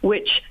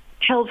 which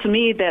tells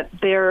me that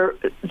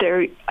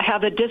they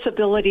have a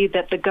disability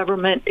that the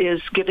government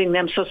is giving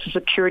them Social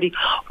Security,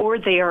 or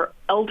they are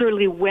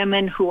elderly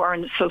women who are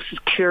in Social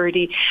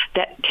Security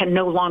that can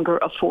no longer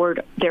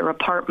afford their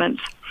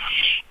apartments.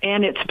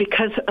 And it's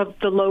because of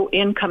the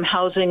low-income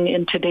housing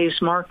in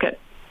today's market.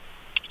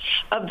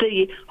 Of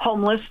the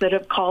homeless that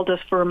have called us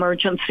for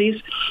emergencies,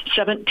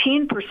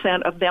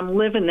 17% of them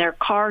live in their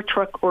car,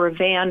 truck, or a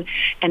van,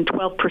 and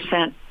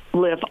 12%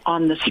 live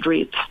on the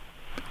streets.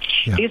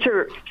 Yeah. These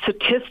are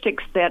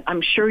statistics that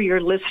I'm sure your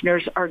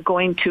listeners are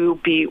going to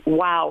be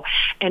wow.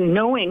 And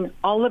knowing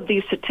all of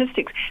these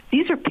statistics,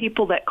 these are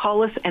people that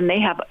call us and they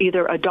have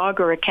either a dog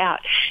or a cat.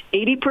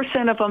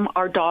 80% of them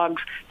are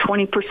dogs,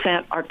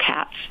 20% are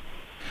cats.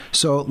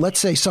 So let's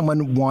say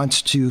someone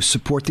wants to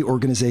support the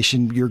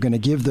organization. You're going to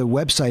give the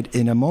website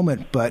in a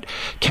moment, but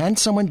can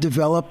someone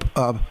develop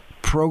a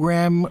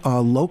program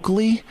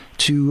locally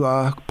to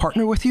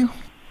partner with you?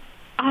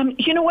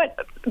 You know what?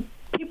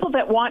 People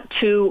that want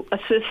to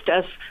assist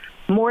us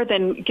more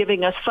than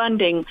giving us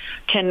funding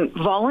can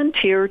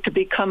volunteer to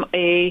become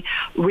a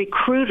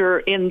recruiter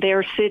in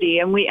their city.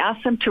 And we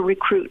ask them to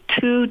recruit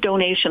 2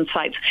 donation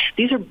sites.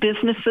 These are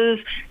businesses.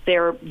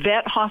 They're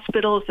vet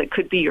hospitals. It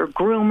could be your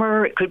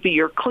groomer. It could be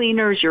your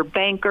cleaners, your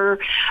banker,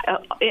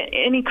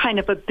 any kind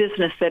of a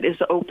business that is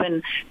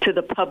open to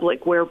the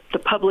public where the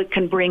public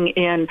can bring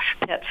in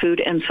pet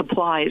food and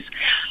supplies.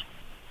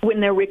 When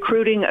they're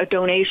recruiting a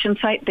donation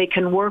site, they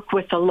can work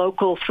with a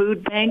local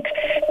food bank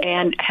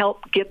and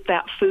help get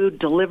that food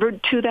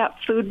delivered to that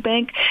food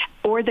bank,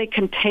 or they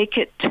can take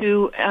it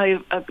to a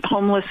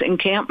homeless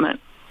encampment.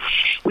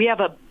 We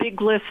have a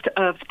big list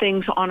of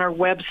things on our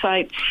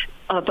website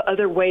of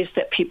other ways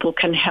that people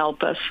can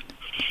help us.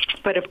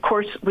 But, of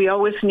course, we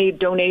always need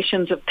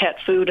donations of pet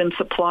food and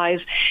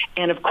supplies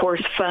and, of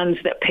course, funds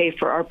that pay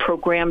for our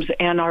programs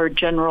and our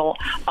general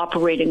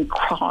operating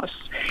costs.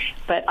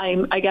 But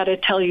I got to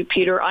tell you,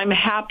 Peter, I'm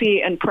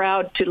happy and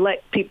proud to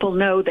let people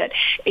know that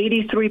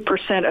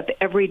 83% of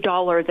every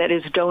dollar that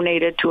is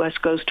donated to us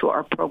goes to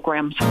our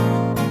programs.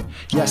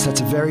 Yes,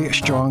 that's a very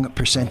strong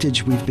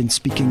percentage. We've been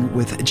speaking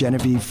with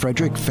Genevieve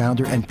Frederick,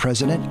 founder and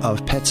president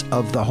of Pets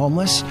of the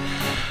Homeless.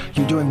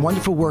 You're doing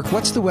wonderful work.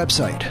 What's the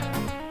website?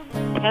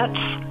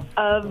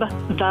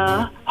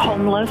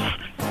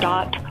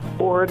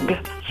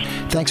 petsofthehomeless.org.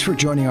 Thanks for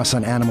joining us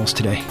on Animals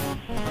Today.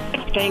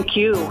 Thank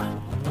you.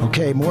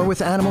 Okay, more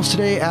with Animals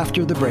Today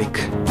after the break.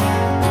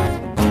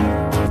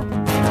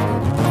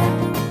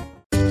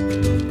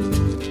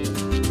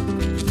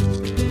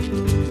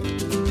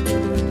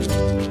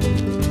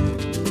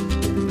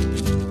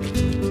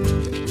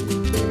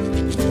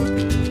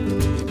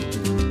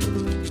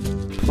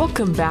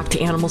 Welcome back to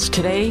Animals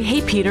Today.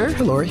 Hey, Peter.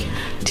 Hey, Lori.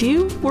 Do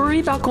you worry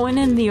about going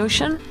in the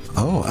ocean?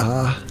 Oh,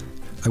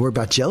 I worry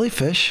about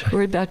jellyfish.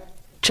 Worry about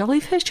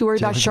jellyfish? You worry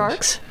about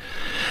sharks?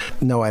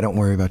 No, I don't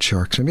worry about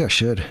sharks. Maybe I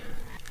should.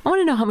 I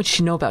want to know how much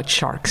you know about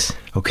sharks.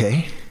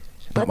 Okay.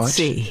 Not Let's much.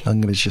 see. I'm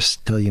going to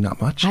just tell you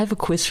not much. I have a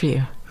quiz for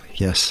you.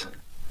 Yes.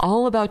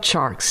 All about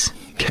sharks.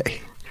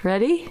 Okay.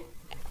 Ready?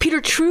 Peter,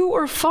 true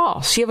or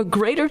false? You have a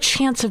greater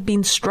chance of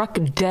being struck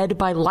dead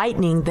by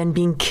lightning than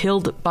being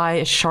killed by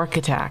a shark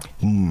attack.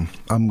 I'm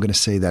going to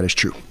say that is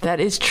true.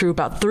 That is true.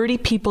 About 30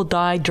 people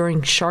die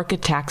during shark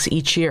attacks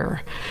each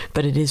year.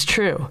 But it is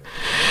true.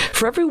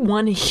 For every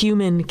one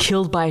human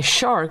killed by a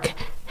shark,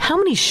 how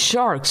many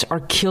sharks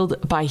are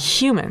killed by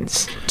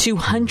humans?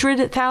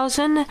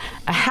 200,000,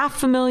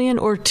 500,000,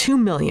 or 2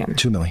 million?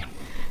 2 million.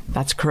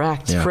 That's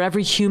correct. Yeah. For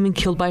every human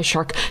killed by a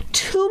shark,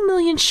 2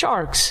 million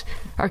sharks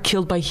are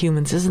killed by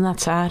humans. Isn't that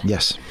sad?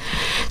 Yes.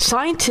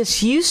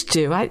 Scientists used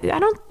to, I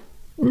don't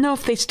know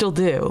if they still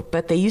do,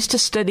 but they used to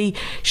study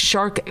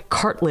shark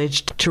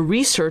cartilage to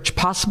research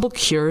possible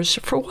cures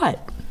for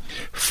what?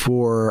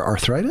 For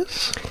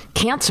arthritis?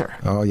 Cancer.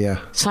 Oh, yeah.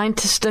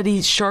 Scientists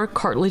study shark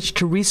cartilage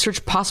to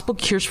research possible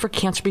cures for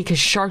cancer because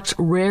sharks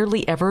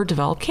rarely ever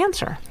develop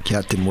cancer. Yeah,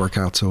 it didn't work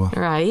out so well.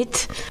 Right.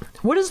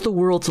 What is the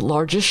world's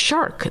largest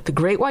shark? The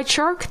great white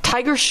shark,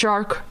 tiger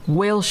shark,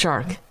 whale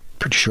shark?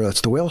 Pretty sure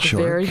that's the whale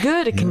shark. Very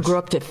good. It can grow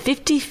up to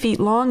 50 feet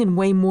long and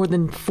weigh more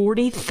than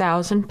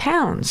 40,000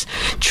 pounds.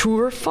 True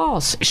or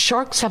false?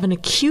 Sharks have an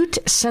acute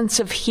sense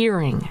of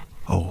hearing.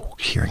 Oh,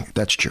 hearing.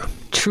 That's true.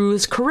 True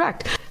is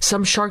correct.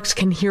 Some sharks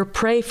can hear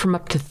prey from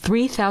up to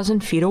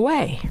 3,000 feet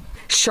away.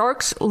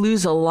 Sharks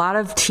lose a lot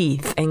of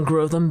teeth and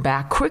grow them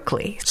back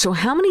quickly. So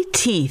how many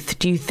teeth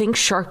do you think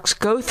sharks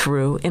go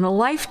through in a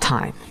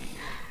lifetime?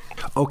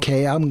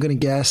 Okay, I'm going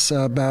to guess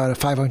about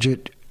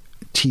 500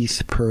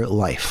 teeth per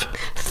life.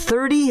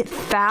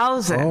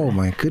 30,000. Oh,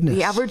 my goodness.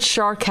 The average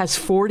shark has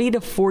 40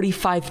 to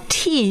 45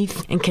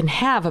 teeth and can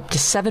have up to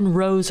 7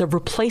 rows of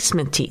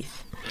replacement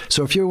teeth.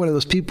 So if you're one of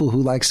those people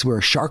who likes to wear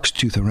a shark's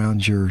tooth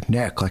around your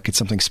neck like it's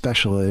something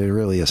special, it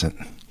really isn't.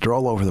 They're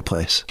all over the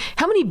place.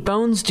 How many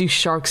bones do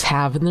sharks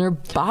have in their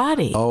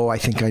body? Oh, I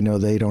think I know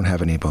they don't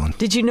have any bone.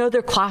 Did you know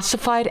they're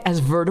classified as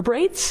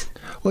vertebrates?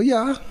 Well,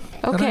 yeah.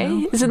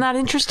 Okay. Isn't that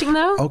interesting,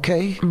 though?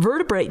 Okay.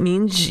 Vertebrate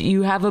means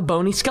you have a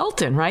bony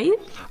skeleton, right?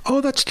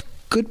 Oh, that's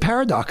good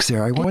paradox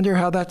there. I wonder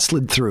how that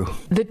slid through.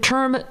 The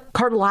term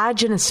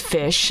cartilaginous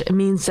fish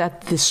means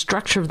that the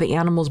structure of the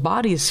animal's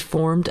body is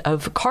formed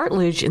of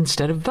cartilage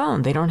instead of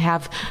bone. They don't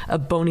have a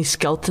bony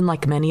skeleton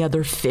like many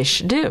other fish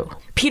do.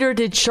 Peter,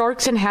 did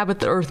sharks inhabit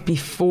the earth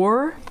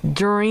before,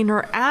 during,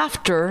 or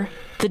after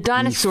the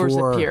dinosaurs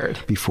appeared?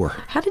 Before.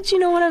 How did you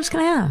know what I was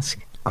going to ask?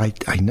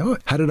 I know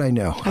it. How did I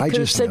know? I could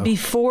have said know.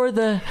 before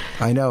the...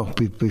 I know.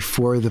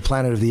 Before the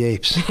Planet of the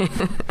Apes.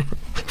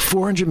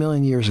 400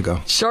 million years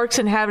ago. Sharks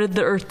inhabited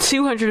the Earth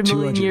 200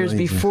 million years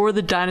before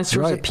the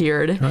dinosaurs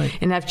appeared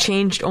and have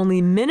changed only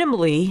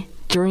minimally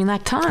during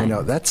that time. I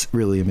know. That's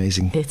really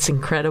amazing. It's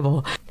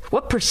incredible.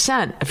 What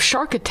percent of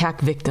shark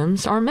attack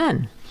victims are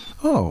men?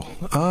 Oh,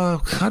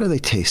 how do they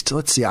taste?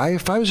 Let's see.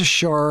 If I was a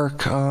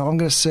shark, I'm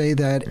going to say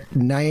that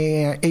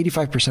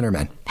 85% are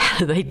men. How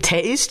do they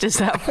taste? Is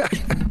that what?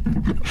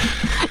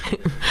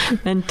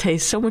 Men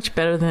taste so much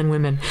better than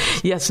women.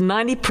 Yes,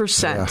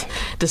 90%. Yeah.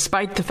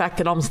 Despite the fact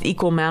that almost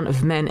equal amount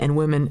of men and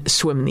women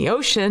swim in the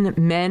ocean,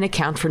 men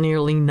account for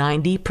nearly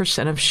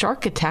 90% of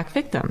shark attack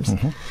victims.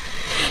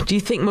 Mm-hmm. Do you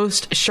think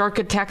most shark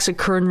attacks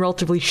occur in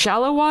relatively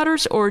shallow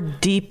waters or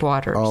deep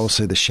waters? I'll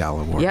say the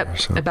shallow waters. Yep.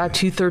 Okay. About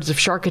 2/3 of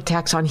shark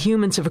attacks on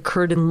humans have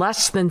occurred in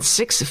less than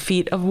 6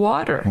 feet of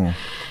water. Mm.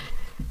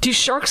 Do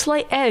sharks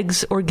lay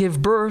eggs or give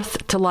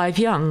birth to live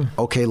young?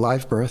 Okay,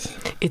 live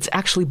birth. It's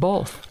actually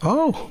both.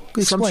 Oh,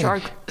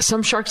 explain.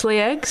 Some sharks lay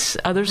eggs,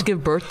 others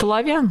give birth to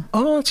live young.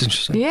 Oh, that's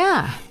interesting.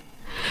 Yeah.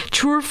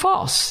 True or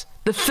false?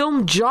 The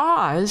film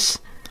Jaws,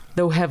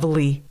 though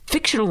heavily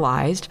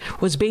fictionalized,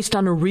 was based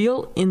on a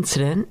real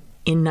incident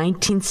in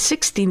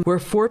 1916 where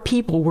 4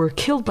 people were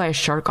killed by a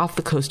shark off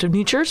the coast of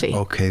New Jersey.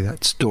 Okay,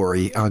 that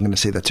story, I'm going to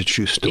say that's a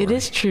true story. It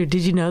is true.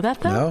 Did you know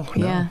that, though? No.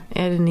 Yeah,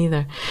 I didn't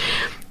either.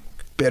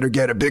 Better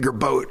get a bigger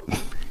boat.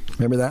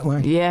 Remember that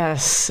line?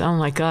 Yes. Oh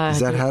my God.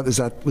 Was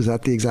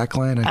that the exact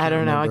line? I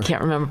don't know. I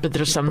can't remember, but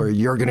there's some. Or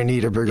you're going to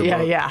need a bigger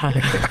boat. Yeah.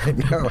 I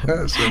know.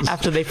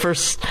 After they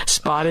first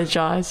spotted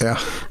Jaws,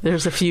 yeah.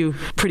 There's a few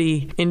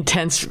pretty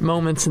intense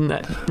moments in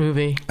that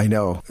movie. I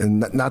know,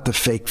 and not the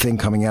fake thing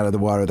coming out of the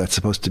water that's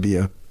supposed to be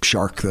a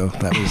shark, though.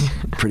 That was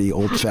pretty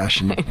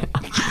old-fashioned.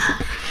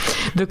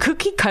 The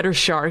cookie cutter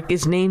shark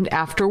is named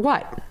after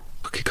what?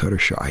 Cookie cutter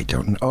shark. I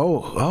don't know.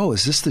 Oh,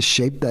 is this the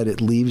shape that it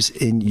leaves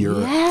in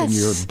your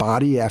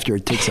body after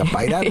it takes a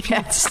bite out of you?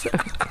 Yes.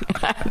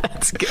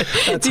 That's good.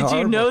 That's Did horrible.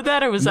 You know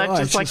that, or was that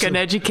just like an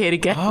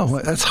educated guess? Oh,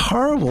 that's a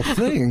horrible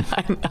thing.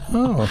 I know.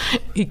 Oh.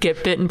 You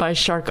get bitten by a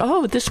shark.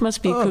 Oh, this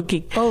must be a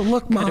cookie. Oh,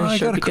 look, Mom, I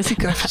got a cookie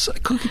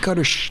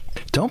cutter.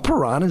 Don't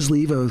piranhas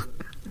leave a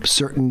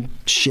certain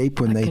shape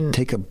when they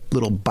take a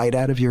little bite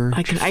out of your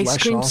like an flesh ice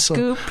cream also?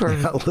 scoop? Or?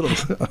 Yeah, a little.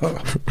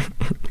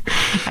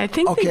 I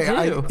think they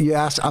do. You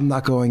asked. I'm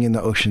not going in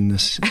the ocean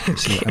this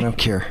year. I don't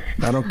care.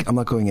 I'm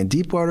not going in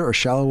deep water or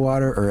shallow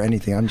water or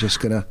anything. I'm just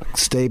going to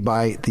stay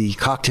by the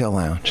cocktail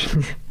lounge.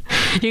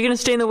 You're going to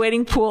stay in the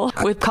wading pool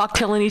with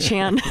cocktail in each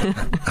hand?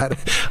 I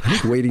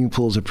think wading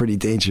pools are pretty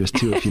dangerous,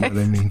 too, if you know what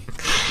I mean.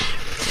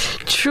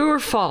 True or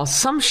false?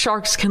 Some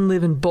sharks can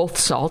live in both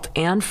salt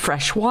and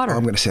fresh water.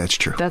 I'm going to say that's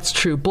true. That's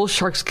true. Bull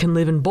sharks can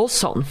live in both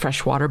salt and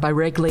fresh water by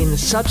regulating the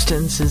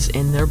substances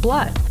in their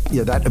blood.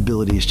 Yeah, that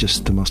ability is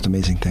just the most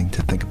amazing thing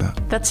to think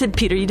about. That's it,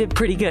 Peter. You did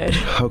pretty good.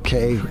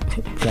 Okay.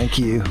 Thank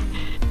you.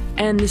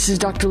 And this is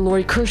Dr.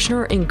 Lori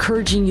Kirshner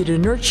encouraging you to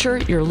nurture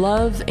your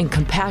love and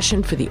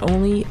compassion for the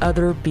only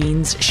other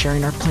beings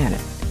sharing our planet,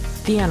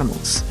 the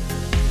animals.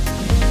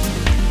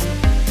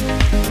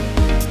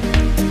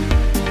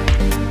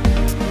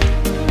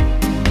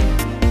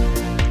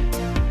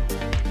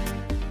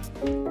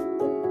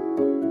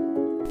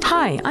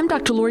 Hi, I'm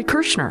Dr. Lori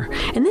Kirshner,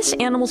 and this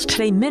Animals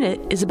Today Minute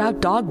is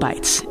about dog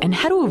bites and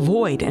how to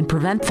avoid and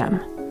prevent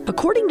them.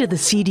 According to the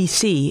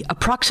CDC,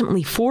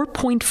 approximately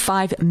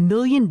 4.5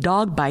 million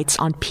dog bites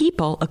on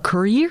people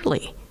occur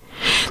yearly.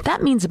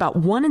 That means about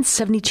 1 in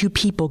 72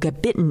 people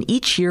get bitten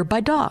each year by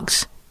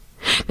dogs.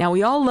 Now,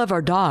 we all love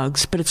our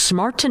dogs, but it's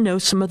smart to know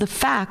some of the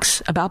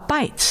facts about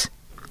bites.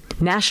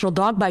 National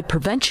Dog Bite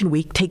Prevention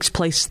Week takes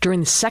place during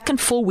the second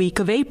full week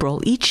of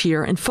April each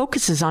year and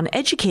focuses on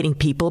educating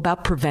people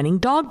about preventing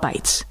dog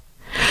bites.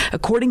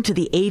 According to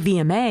the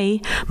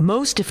AVMA,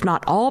 most, if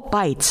not all,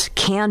 bites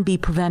can be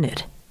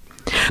prevented.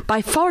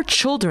 By far,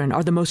 children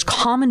are the most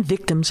common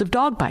victims of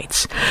dog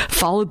bites,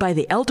 followed by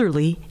the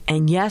elderly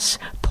and, yes,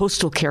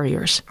 postal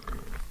carriers.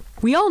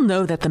 We all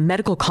know that the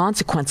medical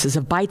consequences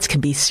of bites can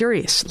be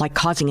serious, like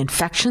causing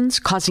infections,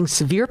 causing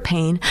severe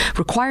pain,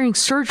 requiring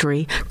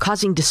surgery,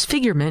 causing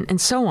disfigurement, and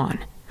so on.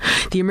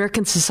 The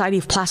American Society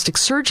of Plastic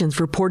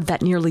Surgeons reported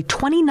that nearly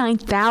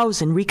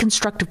 29,000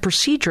 reconstructive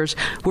procedures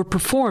were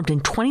performed in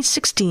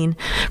 2016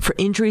 for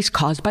injuries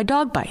caused by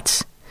dog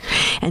bites.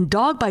 And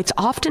dog bites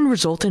often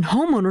result in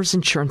homeowners'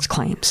 insurance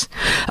claims.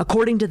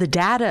 According to the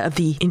data of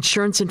the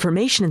Insurance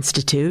Information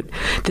Institute,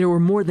 there were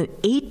more than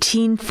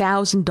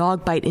 18,000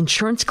 dog bite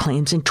insurance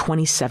claims in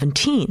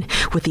 2017,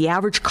 with the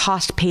average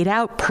cost paid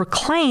out per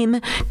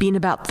claim being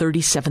about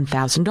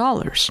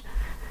 $37,000.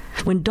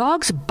 When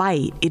dogs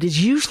bite, it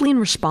is usually in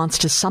response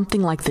to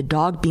something like the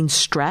dog being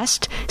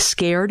stressed,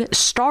 scared,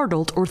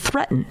 startled, or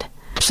threatened.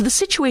 So the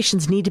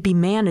situations need to be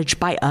managed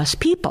by us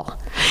people.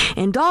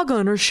 And dog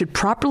owners should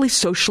properly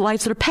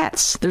socialize their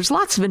pets. There's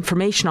lots of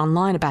information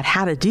online about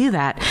how to do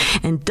that.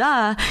 And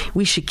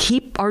we should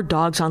keep our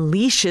dogs on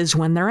leashes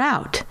when they're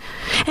out.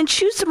 And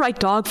choose the right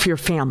dog for your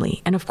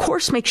family. And of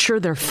course, make sure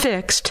they're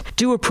fixed,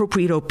 do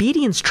appropriate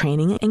obedience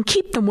training, and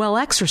keep them well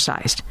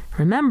exercised.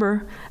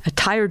 Remember, a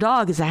tired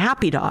dog is a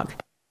happy dog.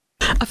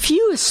 A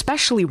few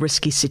especially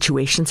risky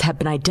situations have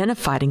been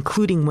identified,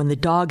 including when the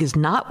dog is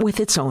not with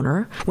its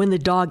owner, when the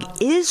dog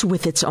is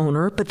with its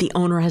owner, but the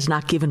owner has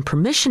not given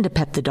permission to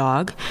pet the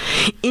dog,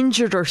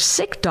 injured or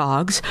sick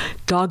dogs,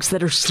 dogs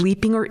that are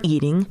sleeping or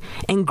eating,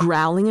 and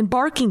growling and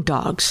barking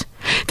dogs.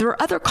 There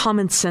are other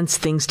common sense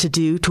things to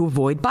do to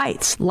avoid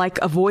bites, like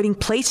avoiding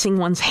placing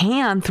one's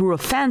hand through a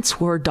fence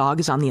where a dog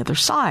is on the other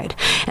side,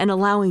 and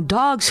allowing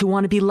dogs who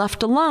want to be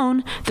left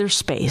alone their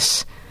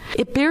space.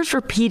 It bears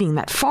repeating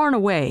that far and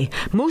away,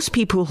 most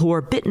people who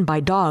are bitten by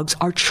dogs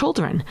are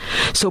children,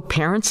 so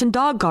parents and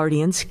dog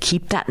guardians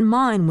keep that in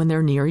mind when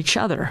they're near each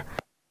other.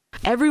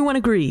 Everyone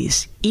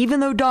agrees,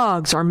 even though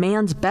dogs are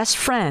man's best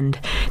friend,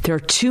 there are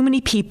too many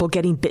people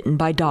getting bitten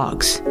by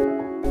dogs.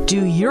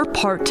 Do your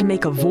part to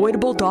make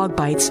avoidable dog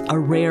bites a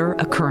rare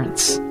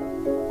occurrence.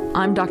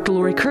 I'm Dr.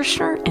 Lori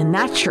Kirshner, and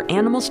that's your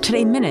Animals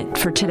Today Minute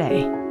for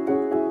today.